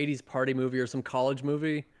 '80s party movie or some college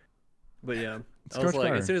movie. But yeah, It's I was Coach like,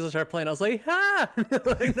 Carter. as soon as I started playing, I was like, "Ha!"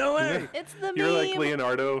 Like, no way. It's the You're like meme.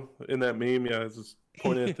 Leonardo in that meme. Yeah, it's just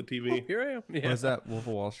pointing at the TV. Here I am. Yeah. Was that Wolf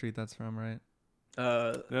of Wall Street that's from, right?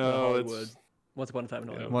 No, Hollywood. it's Once Upon a Time in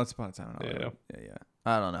Yeah. Hollywood. Once Upon a Time in Hollywood. Yeah.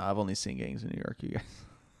 I don't know. I've only seen Gangs in New York, you guys.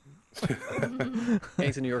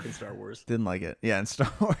 Gangs of New York and Star Wars. Didn't like it. Yeah, and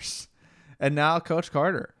Star Wars. And now Coach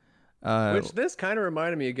Carter. Which this kind of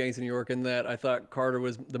reminded me of Gangs of New York in that I thought Carter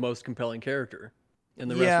was the most compelling character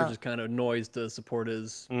and the rest Yeah. were just kind of noise to support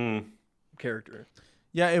his character.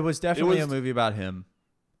 Yeah, it was definitely was- a movie about him.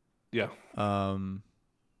 Yeah.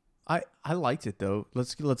 I liked it though.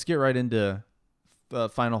 Let's get right into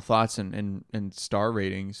final thoughts and star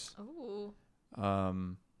ratings. Ooh.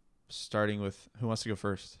 Starting with who wants to go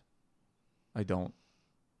first? I don't.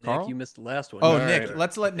 Nick, Carl? you missed the last one. Oh, All Nick. right.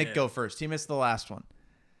 Let's let Nick Yeah. go first. He missed the last one.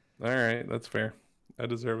 All right, that's fair. I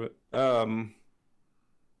deserve it.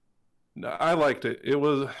 No, I liked it. It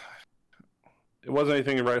wasn't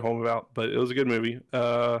anything to write home about, but it was a good movie.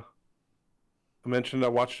 I mentioned I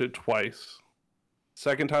watched it twice.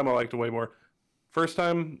 Second time I liked it way more. First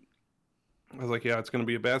time I was like, yeah, it's going to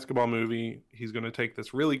be a basketball movie. He's going to take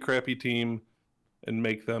this really crappy team and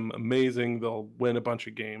make them amazing. They'll win a bunch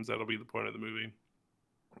of games. That'll be the point of the movie.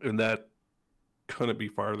 And that couldn't be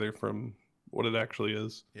farther from what it actually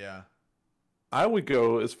is. Yeah. I would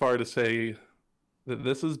go as far to say that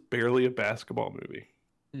this is barely a basketball movie.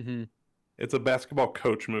 Mm-hmm. It's a basketball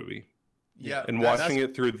coach movie. Yeah. And watching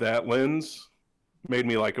it through that lens made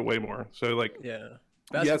me like it way more. So, like, Yeah.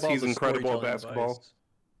 Yes, Basketball's he's a incredible at storytelling basketball. device.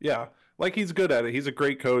 yeah, like he's good at it. He's a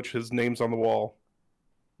great coach. His name's on the wall.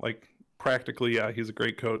 Like, practically, yeah, he's a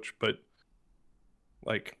great coach. But,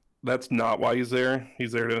 like, that's not why he's there.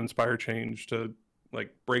 He's there to inspire change, to,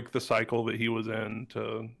 like, break the cycle that he was in,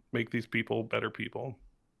 to make these people better people.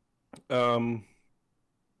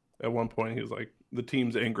 At one point, he was like, the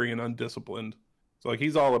team's angry and undisciplined. So, like,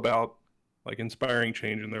 he's all about, like, inspiring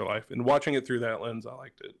change in their life. And watching it through that lens, I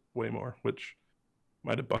liked it way more, which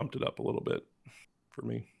might have bumped it up a little bit for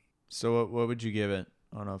me. So what would you give it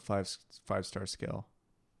on a five-star scale?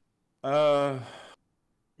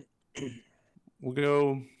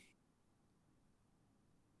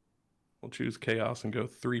 We'll choose chaos and go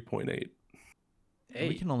 3.8. Hey,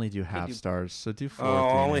 We can only do half do- stars, so do 4. Oh, three and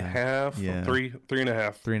a only half. half? Yeah. Three and a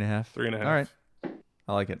half. 3.5. 3.5. All right.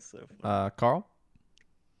 I like it. so funny. Carl?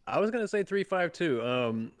 I was gonna say 3.5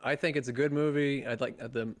 too. I think it's a good movie. I'd like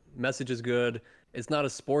the message is good. It's not a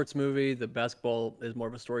sports movie. The basketball is more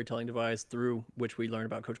of a storytelling device through which we learn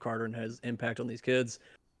about Coach Carter and his impact on these kids.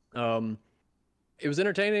 It was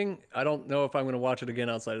entertaining. I don't know if I'm gonna watch it again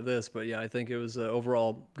outside of this, but yeah, I think it was an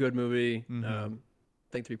overall good movie. Mhm.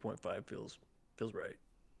 I think 3.5 feels right.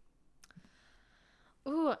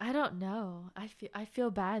 Ooh, I don't know. I feel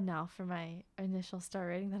bad now for my initial star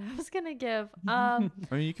rating that I was gonna give. I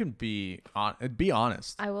mean, you can be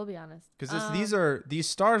honest. I will be honest. Because these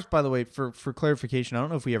stars, by the way, for clarification, I don't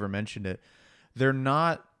know if we ever mentioned it. They're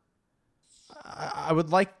not. I would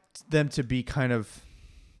like them to be kind of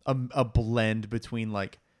a blend between,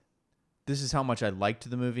 like, this is how much I liked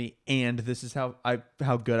the movie and this is how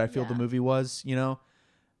good I feel the Yeah. movie was. You know,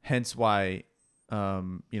 hence why,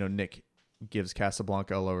 Nick gives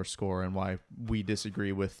Casablanca a lower score and why we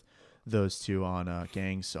disagree with those two on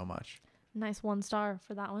Gangs so much. Nice 1 star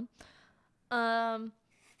for that one.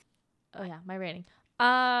 Oh yeah, my rating.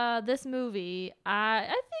 This movie, I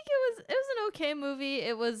think it was an okay movie.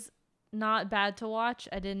 It was not bad to watch.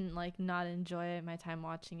 I didn't not enjoy my time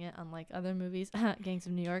watching it, unlike other movies, Gangs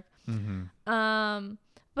of New York. Mm-hmm.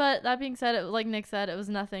 But that being said, like Nick said, it was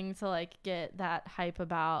nothing to get that hype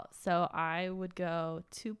about. So I would go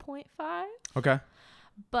 2.5. Okay.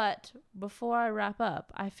 But before I wrap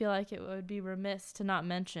up, I feel like it would be remiss to not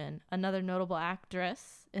mention another notable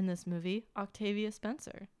actress in this movie, Octavia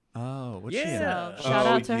Spencer. Oh, what's she in? Yeah. So shout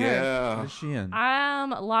out to her. yeah. What is she in?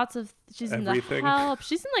 She's in Everything. The Help.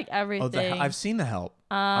 She's in everything. I've seen The Help.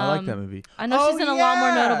 I like that movie. I know she's in a lot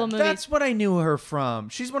more notable movies. That's what I knew her from.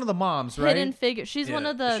 She's one of the moms, right? Hidden Figure. She's one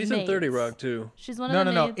of the She's in 30 maids. Rock too. She's one of No,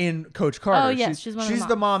 the no. maids. In Coach Carter. Oh, yes, she's one of the She's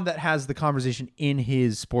the moms. mom that has the conversation in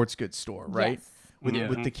his sports goods store, right? Yes. With Yeah.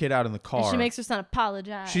 with the kid out in the car. And she makes her son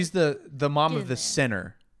apologize. She's the mom Get of in the there.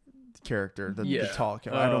 center character, the Yeah. tall.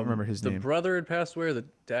 I don't remember his the name. brother had passed away, or the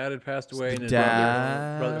dad had passed away, and The his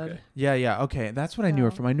dad. brother. Okay. Yeah. Okay, that's what I knew her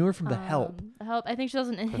So, from. I knew her from The Help. The Help. I think she was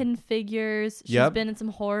in Hidden Figures. She's Yep. been in some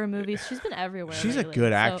horror movies. She's been everywhere. She's a lately.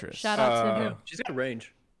 good So actress. shout out to Yeah, her. she's got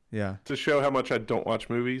range. Yeah. To show how much I don't watch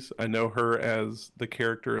movies, I know her as the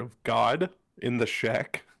character of God in The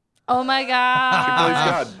Shack. Oh my She god. plays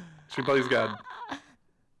God. She plays God.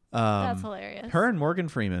 That's hilarious. Her and Morgan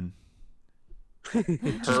Freeman. Her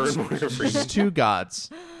and Morgan Freeman. Just two gods.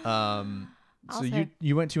 So I'll say.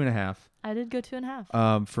 you went 2.5. I did go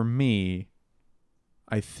 2.5. For me,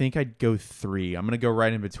 I think I'd go 3. I'm gonna go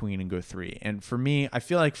right in between and go 3. And for me, I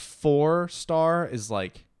feel like 4-star is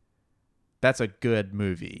that's a good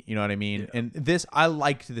movie. You know what I mean? Yeah. And I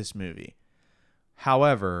liked this movie.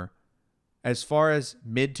 However, as far as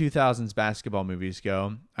mid 2000s basketball movies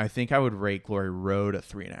go, I think I would rate Glory Road a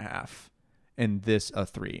 3.5. and this a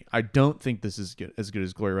 3. I don't think this is as good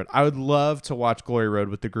as Glory Road. I would love to watch Glory Road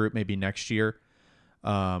with the group maybe next year.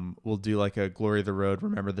 We'll do like a Glory of the Road,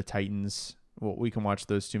 Remember the Titans. Well, we can watch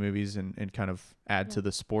those 2 movies and kind of add to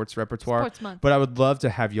the sports repertoire. Sports month. But I would love to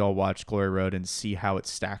have y'all watch Glory Road and see how it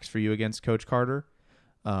stacks for you against Coach Carter,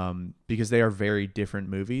 because they are very different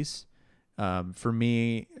movies. For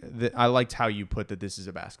me, I liked how you put that this is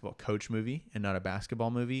a basketball coach movie and not a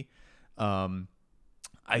basketball movie.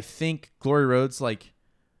 I think Glory Road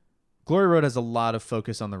has a lot of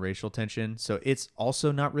focus on the racial tension, so it's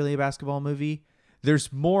also not really a basketball movie.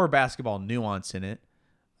 There's more basketball nuance in it.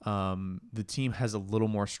 The team has a little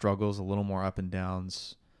more struggles, a little more up and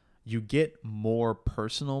downs. You get more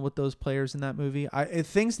personal with those players in that movie.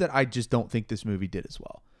 Things that I just don't think this movie did as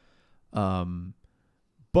well.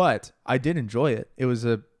 But I did enjoy it. It was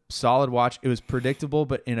a solid watch. It was predictable,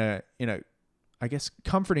 but in a I guess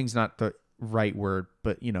comforting's not the right word,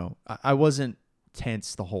 but I wasn't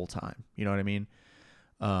tense the whole time. You know what I mean?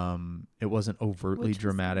 It wasn't overtly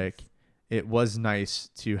dramatic. Nice. It was nice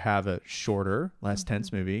to have a shorter, less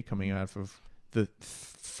tense movie coming out of the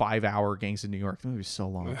 5-hour Gangs of New York. The movie was so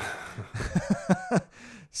long.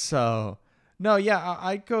 So, no, yeah,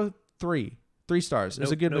 I'd go 3 stars. It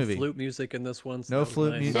was a good movie. No flute music in this one. So No that was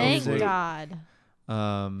flute nice. music. Thank Music. God.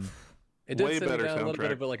 It did Way send me better down a little bit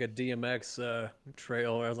soundtrack. of like a DMX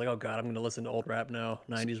trail where I was like, oh God, I'm going to listen to old rap now,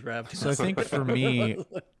 90s rap. So I think for me,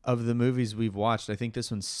 of the movies we've watched, I think this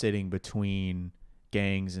one's sitting between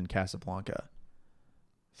Gangs and Casablanca.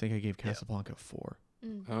 I think I gave Casablanca 4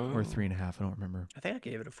 Oh. or 3.5. I don't remember. I think I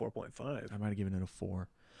gave it a 4.5. I might have given it a 4.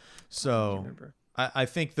 I So remember. I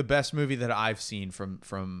think the best movie that I've seen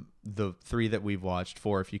from the 3 that we've watched,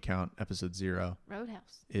 4 if you count episode 0,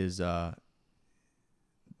 Roadhouse. is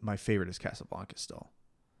my favorite is Casablanca still.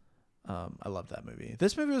 I love that movie.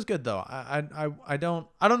 This movie was good though. I don't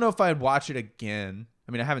know if I'd watch it again.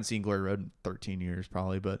 I mean, I haven't seen Glory Road in 13 years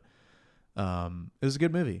probably, but it was a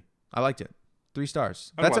good movie. I liked it. 3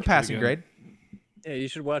 stars. I'd That's a watch it passing again. grade. Yeah, you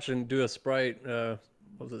should watch and do a Sprite.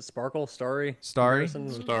 What was it? Sparkle? Starry? Starry?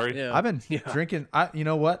 comparison? Sorry. Yeah. I've been Yeah. drinking. You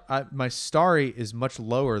know what? My Starry is much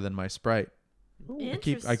lower than my Sprite. I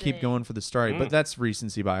keep Interesting. going for the Starry, but that's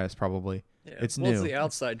recency bias probably. Yeah. It's well, new. It's the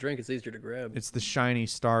outside drink. It's easier to grab. It's the shiny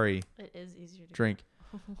Starry It is easier to drink.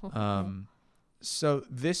 So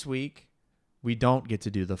this week we don't get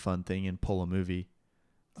to do the fun thing and pull a movie,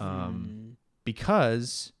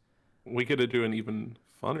 because We could do an even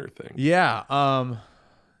funner thing. yeah.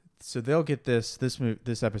 So they'll get this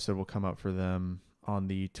episode will come up for them on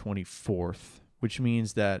the 24th, which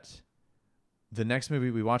means that the next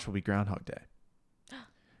movie we watch will be Groundhog Day,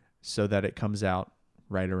 so that it comes out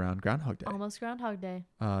right around Groundhog Day. Almost Groundhog Day.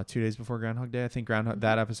 2 days before Groundhog Day. I think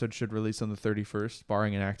that episode should release on the 31st,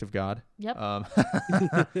 barring an act of God. Yep.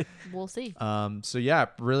 We'll see. So yeah,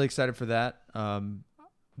 really excited for that.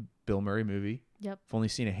 Bill Murray movie. Yep. I've only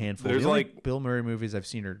seen a handful. There's The only like- Bill Murray movies I've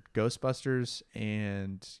seen are Ghostbusters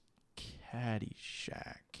and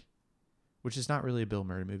Caddyshack, which is not really a Bill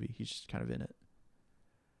Murray movie. He's just kind of in it.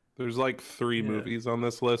 There's like 3 movies on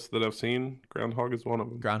this list that I've seen. Groundhog is one of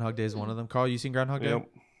them. Groundhog Day is one of them. Carl, you seen Groundhog Day? Yep.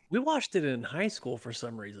 We watched it in high school for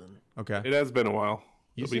some reason. Okay. It has been a while.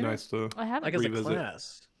 You It'll be seen it? nice to. I haven't. Like as a Revisit.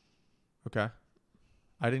 class. Okay.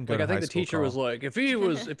 I didn't go Like to I think high the school, teacher Carl. was like, if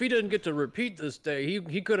he didn't get to repeat this day,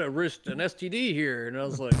 he could have risked an STD here. And I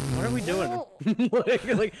was like, what are we doing? like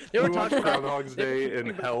they were We watched talking about Groundhog's Day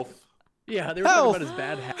in health. yeah, they were talking about his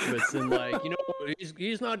bad habits and like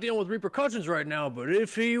he's not dealing with repercussions right now, but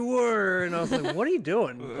if he were, and I was like, what are you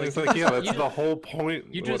doing? It's like, yeah, that's the whole point.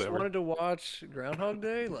 You just Whatever. wanted to watch Groundhog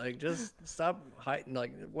Day? Like, just stop hiding.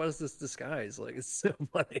 Like, what is this disguise? Like, it's so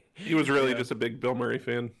funny. He was really just a big Bill Murray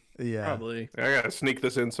fan. Yeah. Probably. I gotta sneak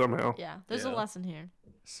this in somehow. Yeah. There's a Yeah. lesson here.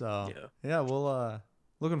 So Yeah. yeah, we'll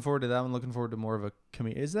looking forward to that one. Looking forward to more of a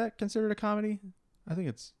comedy. Is that considered a comedy? I think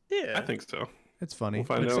it's Yeah. I think so. it's funny. We'll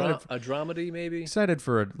find I'm out. excited A dramedy, maybe? Excited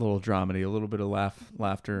for a little dramedy, a little bit of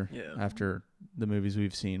laughter Yeah. after the movies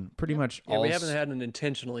we've seen. Pretty much Yeah, all we haven't had an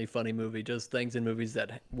intentionally funny movie, just things in movies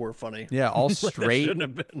that were funny. yeah, all Like, that straight shouldn't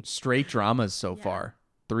have been. straight dramas so Yeah. far.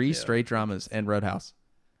 3 straight dramas and Roadhouse.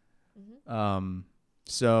 Mm-hmm.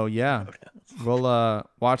 So yeah, we'll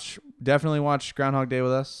definitely watch Groundhog Day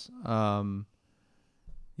with us.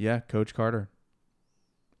 Yeah, Coach Carter.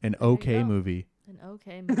 An There you okay go. movie. An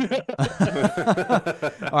okay movie.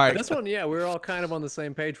 All right. This one, yeah, we're all kind of on the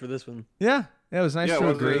same page for this one. Yeah, it was nice Yeah, it to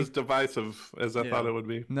wasn't agree. as divisive as I Yeah. thought it would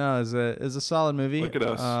be. No, it's a solid movie. Look at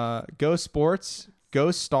us. Go Sports.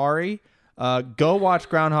 Go Starry. Go watch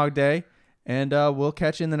Groundhog Day. And we'll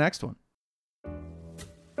catch you in the next one.